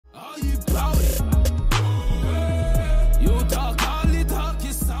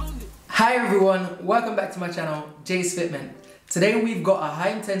Hi everyone, welcome back to my channel, Jay's Fitment. Today we've got a high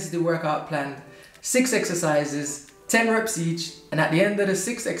intensity workout planned, 6 exercises, 10 reps each, and at the end of the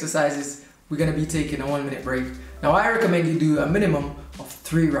 6 exercises, we're going to be taking a 1-minute break. Now I recommend you do a minimum of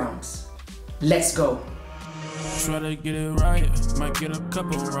 3 rounds. Let's go. Try to get it right, might get a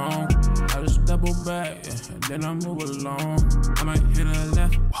couple wrong. I just double back, and then I move along. I might hit a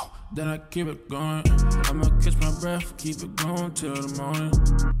left, then I keep it going. I'ma catch my breath, keep it going till the morning.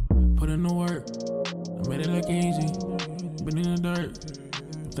 Put in the work, I made it look easy. Been in the dirt,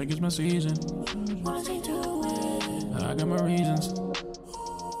 think it's my season. What is he doing? I got my reasons.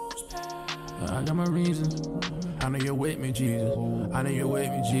 I got my reasons. I know you're with me, Jesus. I know you're with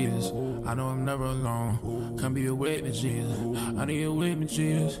me, Jesus. I know I'm never alone. Come be with me, Jesus. I know you're with me,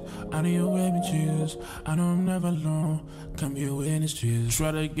 Jesus. I know you're with me, Jesus. I know I'm never alone. Come be with me, Jesus.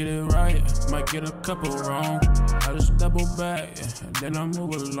 Try to get it right, might get a couple wrong. I just double back, and then I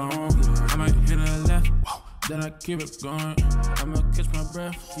move along. I might hit a left, then I keep it going. I'ma catch my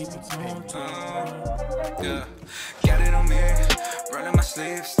breath, keep it going. Yeah, got it on me. Running my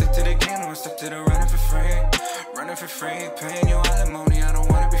sleeve, stick to the game, don't stick to the running for free. Running for free, paying your alimony, I don't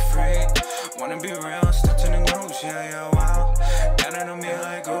wanna be free. Wanna be real, stick to the news, yeah, wow. Got it on me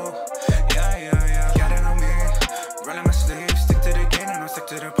like, oh, yeah. Got it on me, running my sleeve, stick to the game, don't stick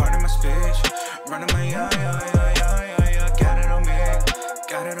to the part of my speech. Running my, yeah.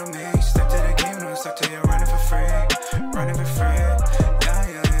 Got it on me, stick to the game, don't stick to you, running for free. Running for free, yeah.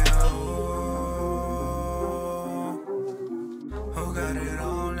 Who got it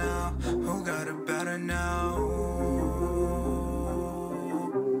all now? Who got it better now?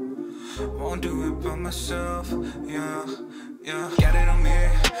 Won't do it by myself, yeah. Got it on me,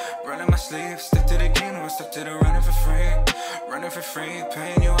 running my sleeve, stick to the game, don't stick to the running for free. Running for free,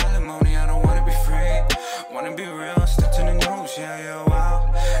 paying your alimony, I don't wanna be free. Wanna be real, stick to the news, yeah,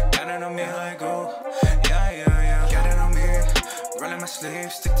 wow. Got it on me like, oh, yeah. Got it on me, running my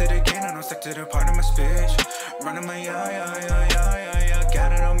sleeve, stick to the game, I don't stick to the part of my speech. Running my, yeah.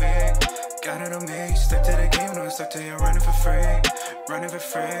 Got it on me, stick to the game, don't stick to you, running for free. Running for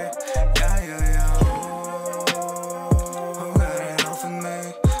free, yeah. Who got it all for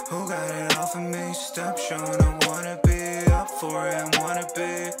me? Who got it all for me? Stop showing, I wanna be up for it, wanna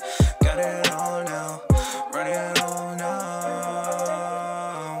be. Got it all now, running it all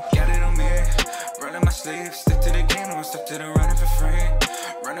now. Got it on me, running my sleeve, stick to the game, don't stick to the running for free.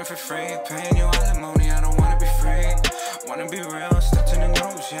 Running for free, paying your alimony, I don't wanna be free. Wanna be real, stick to the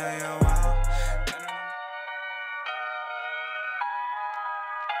news, yeah, wow.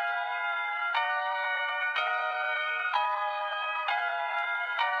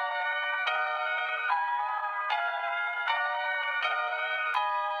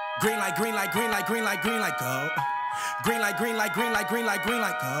 Green light, go. Green light, go. Green light, go. Green light,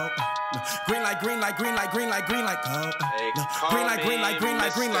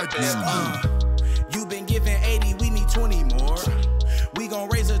 go. You been giving 80, we need 20 more. We gon'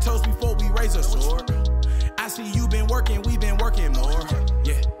 raise a toast before we raise a sword. I see you been working, we been working more.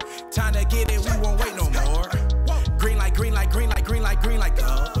 Yeah, time to get it, we won't wait no more. Green light, go. Green light, go. Green light, go.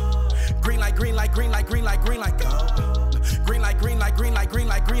 Green light, go.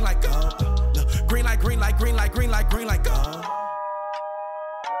 Green light, go.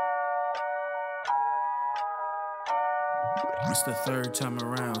 It's the 3rd time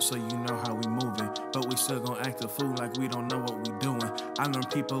around, so you know how we moving. But we still gon' act a fool like we don't know what we doing. I learn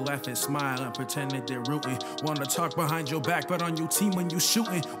people laugh and smile and pretend that they're rooting. Wanna talk behind your back, but on your team when you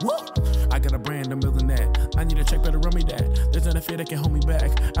shooting. Woo! I got a brand, I'm building that. I need a check, better run me that. There's not a fear that can hold me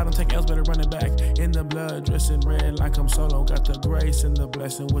back. I don't take L's, better run it back. In the blood, dressing red like I'm solo. Got the grace and the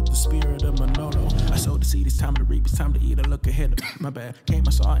blessing with the spirit of Manolo. I sowed the seed, it's time to reap, it's time to eat. I look ahead, my bad. Came,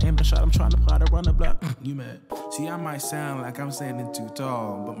 I saw, I aimed a shot, I'm trying to fly to run the block. You mad? See, I might sound like I'm standing too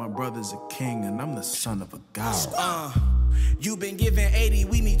tall, but my brother's a king and I'm the son of a god. You been giving 80,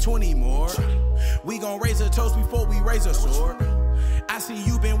 we need 20 more. We gon' raise a toast before we raise a sword. I see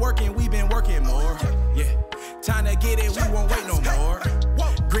you been working, we been working more. Yeah, time to get it, we won't wait no more.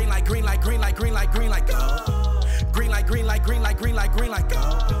 Green light, go. Green light, go. Green light, go. Green light, go. Green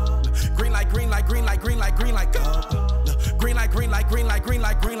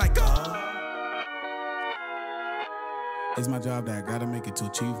light, go. It's my job that I gotta make it to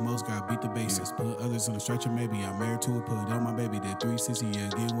achieve most. Gotta beat the basics. Put others on the stretcher, maybe I'm married to it. Put on my baby, did 360, yeah,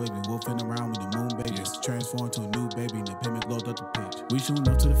 getting wavy. Wolfing around with the moon babies. Transform to a new baby, and the payment glowed up the pitch. We shooting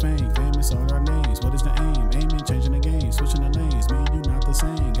up to the fame, famous all our names. What is the aim? Aiming, changing the game, switching the lanes. Me and you not the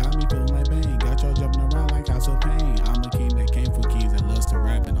same. Got me feeling like Bane. Got y'all jumping around like House of Pain. I'm a king that came for kings that loves to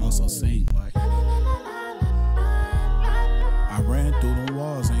rap and also sing. Like I ran through them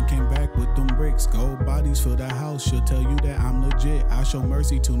walls and came back with them bricks. Gold bodies fill that house, she'll tell you that I'm legit. I show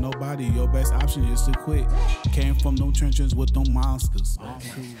mercy to nobody, your best option is to quit. Came from them trenches with them monsters.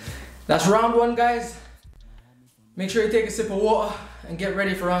 That's round 1, guys. Make sure you take a sip of water and get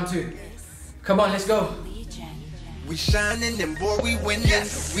ready for round 2. Come on, let's go. We shining and boy we winning.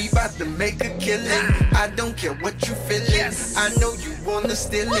 We about to make a killing. I don't care what you feeling. I know you wanna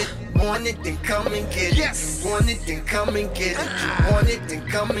steal it. Want it, then come and get it. You want it, then come and get it. You want it, then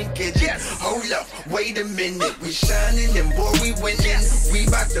come and get it. Hold up, wait a minute. We shining and boy we winning. We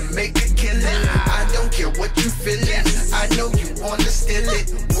about to make a killing. I don't care what you feeling. I know you wanna steal it.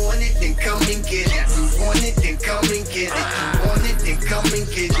 Want it, then come and get it. You want it, then come and get it. You want it, then come and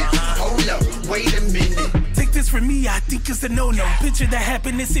get it. Hold up, wait a minute. Take this from me, I think it's a no-no. Picture the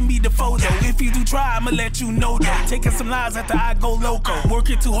happiness in me, the photo. If you do try, I'ma let you know though. Taking some lies after I go loco.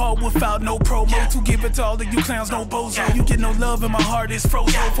 Working too hard without no promo. To give it to all of you clowns, no bozo. You get no love and my heart is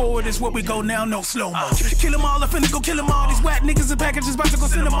frozen. Forward is where we go now, no slow-mo. Kill them all, I finna go kill them all. These whack niggas and packages about to go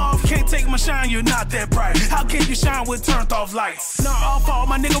send them off. Can't take my shine, you're not that bright. How can you shine with turned off lights? Not all fault,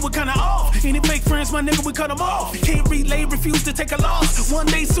 my nigga, we kinda off. Any fake friends, my nigga, we cut them off. Can't relay, refuse to take a loss. One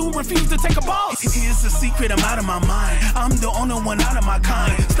day soon, refuse to take a boss. Here's the secret, I'm out of my mind. I'm the only one out of my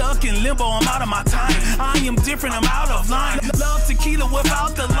kind. Stuck in limbo, I'm out of my time. I am different, I'm out of line. Love tequila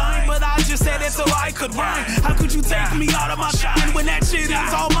without the line, but I just said it so I could rhyme. How could you take me out of my shine when that shit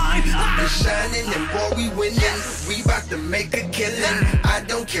is all mine? We shining and boy we winning. We about to make a killing. I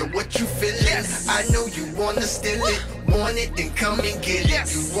don't care what you feeling. I know you wanna steal it. Want it, then come and get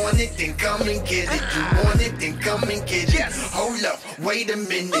it. You want it, then come and get it. You want it, then come and get it. Hold up, wait a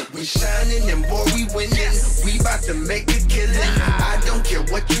minute. We shining and boy we winning. We about to make a killing. I don't care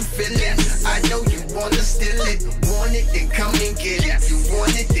what you feeling. I know you wanna steal it. Want it, then come and get it. You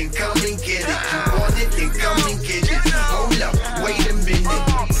want it, then come and get it. You want it, then come and get it. Hold up, wait a minute.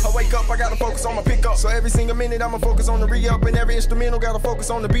 I wake up, I gotta focus on my pickup. So every single minute I'ma focus on the re-up. And every instrumental gotta focus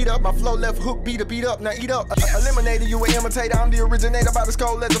on the beat up. My flow left hook, beat up, now eat up. Eliminator, you an imitator. I'm the originator, about as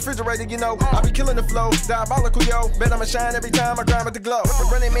cold as a refrigerator, you know. I be killing the flow, diabolical, yo. Bet I'ma shine every time I grind with the glow.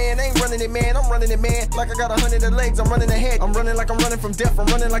 Running man, ain't running it, man. I'm running it, man. Like I got 100 legs, I'm running ahead. I'm running like I'm running from death. I'm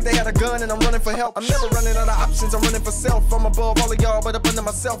running like they had a gun and I'm running for help. I'm never running out of options, I'm running for self. I'm above all of y'all, but up under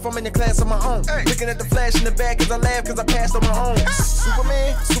myself. I'm in the class of my own. Looking at the flash in the back cause I laugh cause I passed on my own.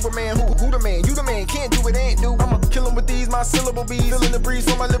 Superman, who the man? You the man, can't do it, ain't do. I'ma kill him with these, my syllable beats. Filling the breeze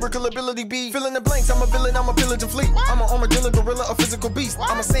for my lyrical ability be. Filling the blanks, I'm a villain, I'm a pillage and fleet. I'm an armadillo, gorilla, a physical beast.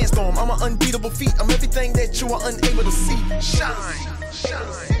 I'm a sandstorm, I'm an unbeatable feat. I'm everything that you are unable to see. Shine,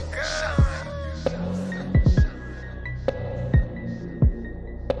 shine.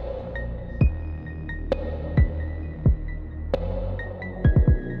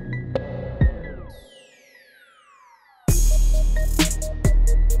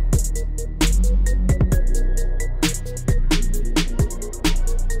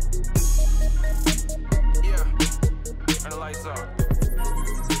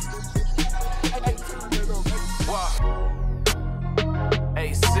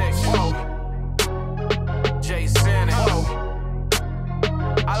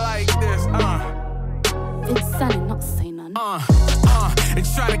 They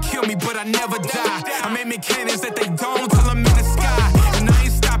try to kill me, but I never die. I made mechanics that they don't till I'm in the sky. And I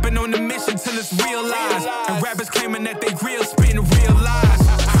ain't stopping on the mission till it's realized. And rappers claiming that they real, spitting real lies.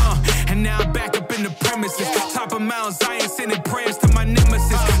 And now I'm back up in the premises. Top of mountains, I ain't sending prayers to my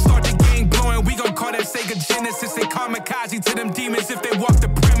nemesis. Start the gang blowing, we gon' call that Sega Genesis. They kamikaze to them demons if they walk the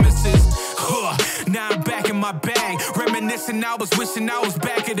premises. Now I'm back in my bag. Reminiscing, I was wishing I was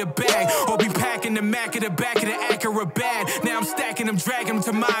back in the bag. Or be packing the Mac at the back of the Acura bag. Now I'm stacking them, dragging them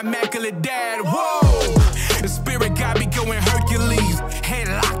to my immaculate dad. Whoa! The spirit got me going Hercules. Head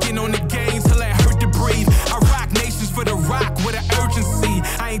locking on the game till it hurt to breathe. I rock nations for the rock with an urgency.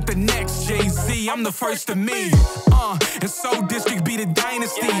 I ain't the next Jay-Z, I'm the first of me. And so District be the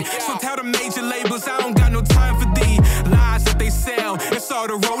dynasty. So tell the major labels I don't got no time for thee. Lies that they sell, it's all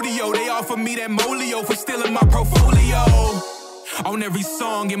the rodeo. They offer me that molio for stealing my portfolio. On every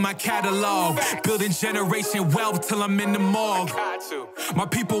song in my catalog, building generation wealth till I'm in the morgue. My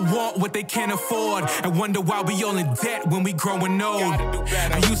people want what they can't afford and wonder why we all in debt when we growing old.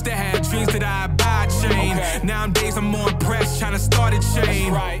 I used to have dreams that I'd buy a chain. Nowadays I'm more impressed trying to start a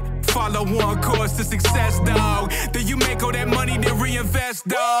chain. Follow one course to success, dog. Then you make all that money, then reinvest,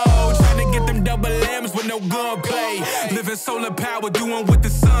 dog. Trying to get them double M's with no gunplay. Living solar power, doing what the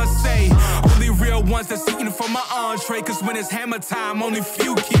sun say. Only real ones that's eating for my entree. Cause when it's hammer time, only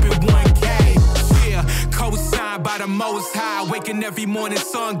few keep it 1K. Yeah, co-signed by the most high. Waking every morning,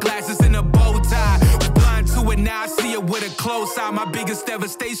 sunglasses and a bow tie. Was blind to to it, now I see it with a close eye. My biggest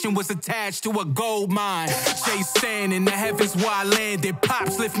devastation was attached to a gold mine. Chase sand in the heavens where I landed.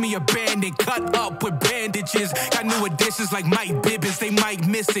 Pops lift me abandoned, cut up with bandages. Got new additions like Mike Bibbins, they might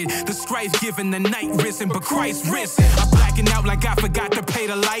miss it. The strife given, the night risen, but Christ risen. I'm blacking out like I forgot to pay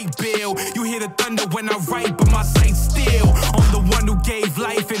the light bill. You hear the thunder when I write, but my sight's still on the one who gave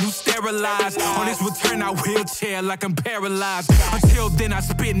life and who sterilized. On his return, I wheelchair like I'm paralyzed. Until then, I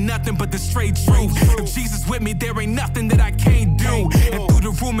spit nothing but the straight truth. If Jesus with me, there ain't nothing that I can't do. And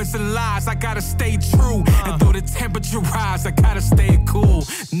through the rumors and lies, I gotta stay true. And though the temperature rise, I gotta stay cool.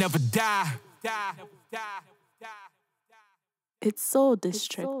 Never die. It's Soul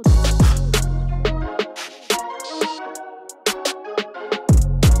District.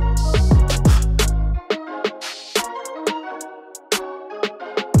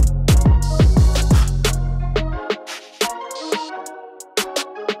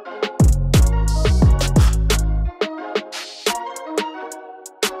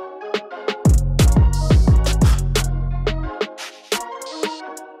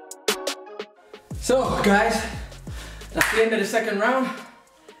 So guys, that's the end of the second round.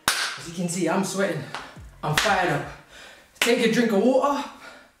 As you can see, I'm sweating. I'm fired up. Take a drink of water.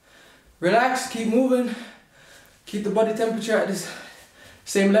 Relax, keep moving. Keep the body temperature at this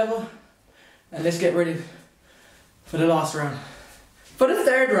same level. And let's get ready for the last round. For the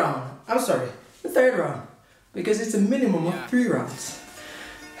third round. I'm sorry, the third round. Because it's a minimum of 3 rounds.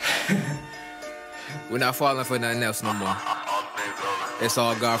 We're not falling for nothing else no more. It's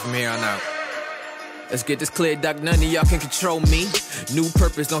all God from here on out. Let's get this clear, doc, none of y'all can control me. New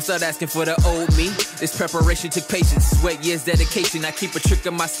purpose, don't start asking for the old me. This preparation took patience, sweat, years, dedication. I keep a trick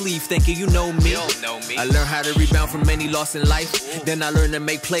up my sleeve, thinking you know me. I learned how to rebound from many loss in life. Then I learned to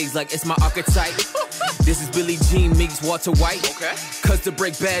make plays like it's my archetype. This is Billie Jean meets Walter White. Cause to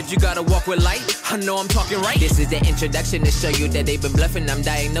break bad, you gotta walk with light. I know I'm talking right. This is the introduction to show you that they've been bluffing. I'm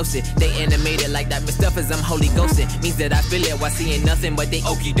diagnosing. They animated like that, but stuff is I'm holy ghosting. Means that I feel it while seeing nothing, but they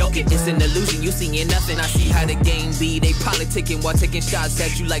okie dokie. It's an illusion, you seeing nothing. I see how the game be. They politicking while taking shots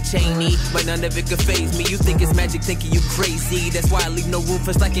at you like Cheney. But none of it could faze me. You think it's magic, thinking you crazy. That's why I leave no room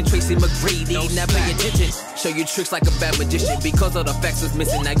for slacking Tracy McGrady. Now pay attention. Show you tricks like a bad magician. Because all the facts was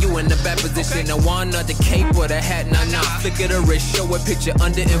missing. Now you in the bad position. The one or the cape or the hat. Nah. Flick of the wrist. Show a picture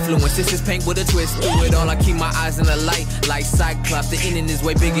under influence. This is paint with a twist. Through it all, I keep my eyes in the light. Like Cyclops. The ending is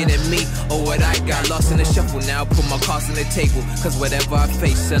way bigger than me. Or what I got lost in the shuffle. Now put my cards on the table. Cause whatever I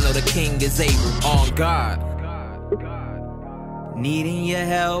face, I know the king is able. On God. Needing your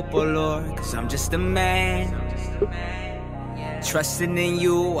help, oh Lord, cause I'm just a man. Trusting in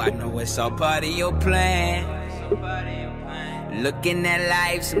you, I know it's all part of your plan. Looking at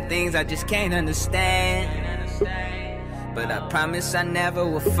life, some things I just can't understand. But I promise I never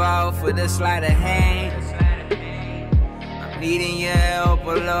will fall for the sleight of hand. I'm needing your help,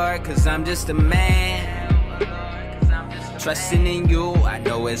 oh Lord, cause I'm just a man. Trusting in you, I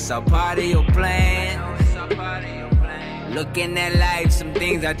know it's all part of your plan. Looking at life, some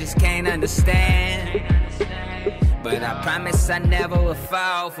things I just can't understand. But I promise I never will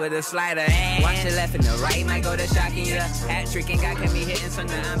fall for the sleight of hand. Watch the left and the right, might go to shocking ya. Hat tricking, got me hitting, so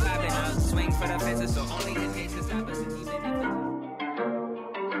now I'm popping up. Swing for the fences, so only in case to stop us.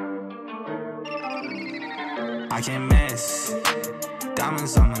 I can't miss.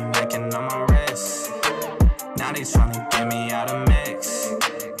 Diamonds on my neck and on my wrist. Now they tryna get me out of mix.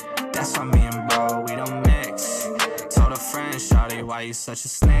 That's why me and bro, we don't mix. Told a friend, shawty, why you such a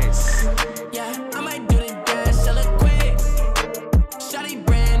snitch? Yeah, I might do the dash, sell it quick. Shawty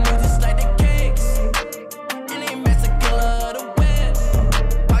brand new, just like the kicks. And they mess a killer of the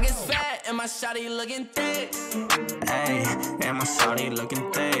whip. Pockets fat and my shawty looking thick. Hey, and my shawty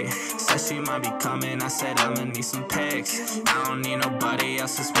looking thick. Said she might be coming, I said I'ma need some pics. I don't need nobody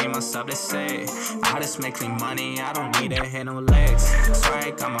else, it's me, myself, they say. I just make clean money, I don't need to hit no legs.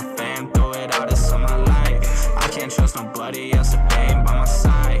 Swear got my fam, through it all, this on my life. I can't trust nobody else, if they ain't by my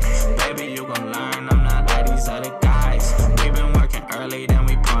side. Baby, you gon' learn, I'm not like these other guys. We been working early, then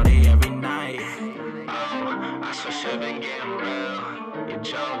we party every night. Oh, I swear shit been getting real. Your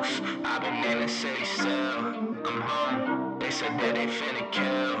jokes, I've been in the city still. I'm home, they said that they finna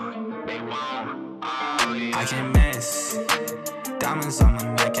kill. They won't, oh yeah. I can't miss. Diamonds on my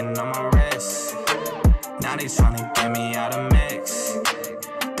neck and on my wrist. Now they tryna get me out of mix.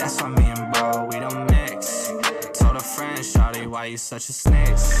 That's why me and bro, we don't mix. Told a friend, shawty, why you such a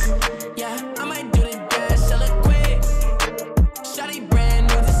snitch? Yeah, I might do the dash, sell it quick. Shawty brand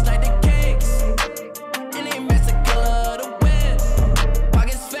new, just like the kicks. And they mess a killer of the whip.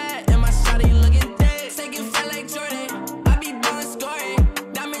 Pockets fat and my shawty looking thick. Taking fat like Jordan, I be blowing scoring.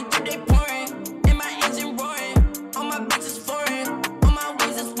 Diamond drip, they pouring. And my engine roaring.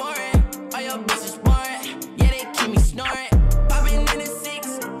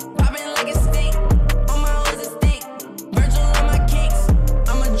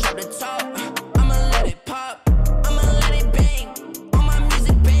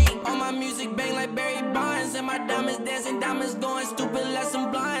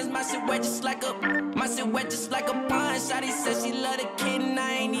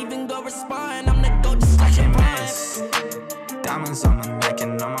 Diamonds on my neck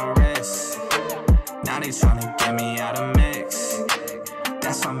and on my wrist. Now they tryna get me out of mix.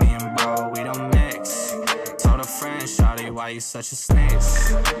 That's why me and bro, we don't mix. Told a friend, shawty, why you such a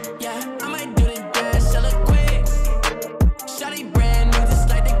snitch? Yeah, I might do the dash, sell it quick. Shawty brand new, just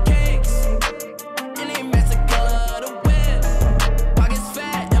like the cakes. And they match the color of the whip. Pockets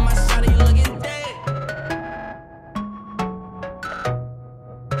fat, and my shawty looking dead.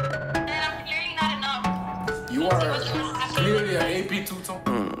 And I'm clearly not enough. You are clearly an AP two-tone.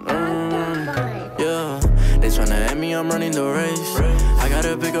 Yeah, they tryna at me, I'm running the race. I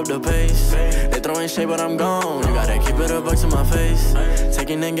gotta pick up the pace. They throwing shade, but I'm gone. You gotta keep it a buck to my face.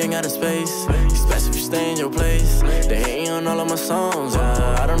 Taking that gang out of space. It's best if you stay in your place. They hating on all of my songs.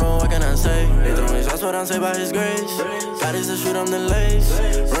 I don't know what can I say. They throwing shots, but I'm saved by His grace. God is the shoot, I'm the lace.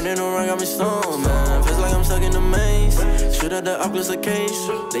 Running around, got me stoned, man. Feels like I'm stuck in the maze. Shoot at the Oculus case.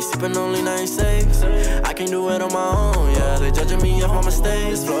 They sipping only 96. I can't do it on my own, yeah. They judging me off my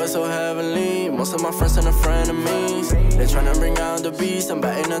mistakes. This flow is so heavenly. Most of my friends and frenemies. They tryna bring out the beast. I'm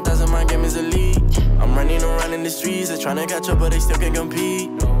batting 1,000, my game is elite. I'm running around in the streets. They're tryna catch up, but they still can't compete.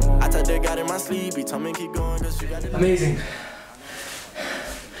 I thought they got in my sleep. He told me keep going, cause you got it. Amazing.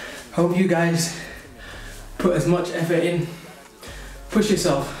 Hope you guys put as much effort in. Push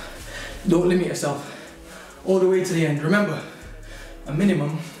yourself. Don't limit yourself. All the way to the end. Remember, a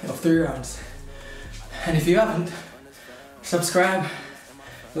minimum of 3 rounds. And if you haven't, subscribe,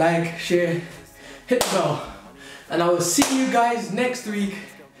 like, share, hit the bell. And I will see you guys next week.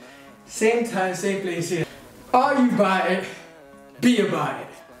 Same time, same place here. Are you about it? Be about it.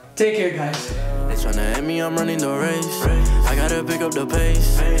 Take care, guys. They tryna at me, I'm running the race. I gotta pick up the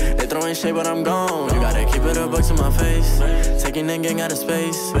pace. They throwing shade, but I'm gone. You gotta keep it a buck to my face. Taking that gang out of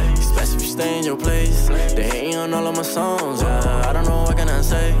space. It's best if you stay in your place. They hating on all of my songs. I don't know what can I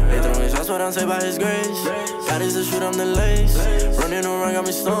say. They throwing shots, but I'm saved by His grace. God is the shoot, I'm the lace. Running around, got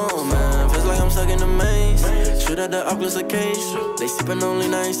me stoned, man. Feels like I'm stuck in the maze. Shoot at the Oculus case. They sipping only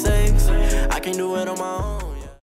 96. I can't do it on my own.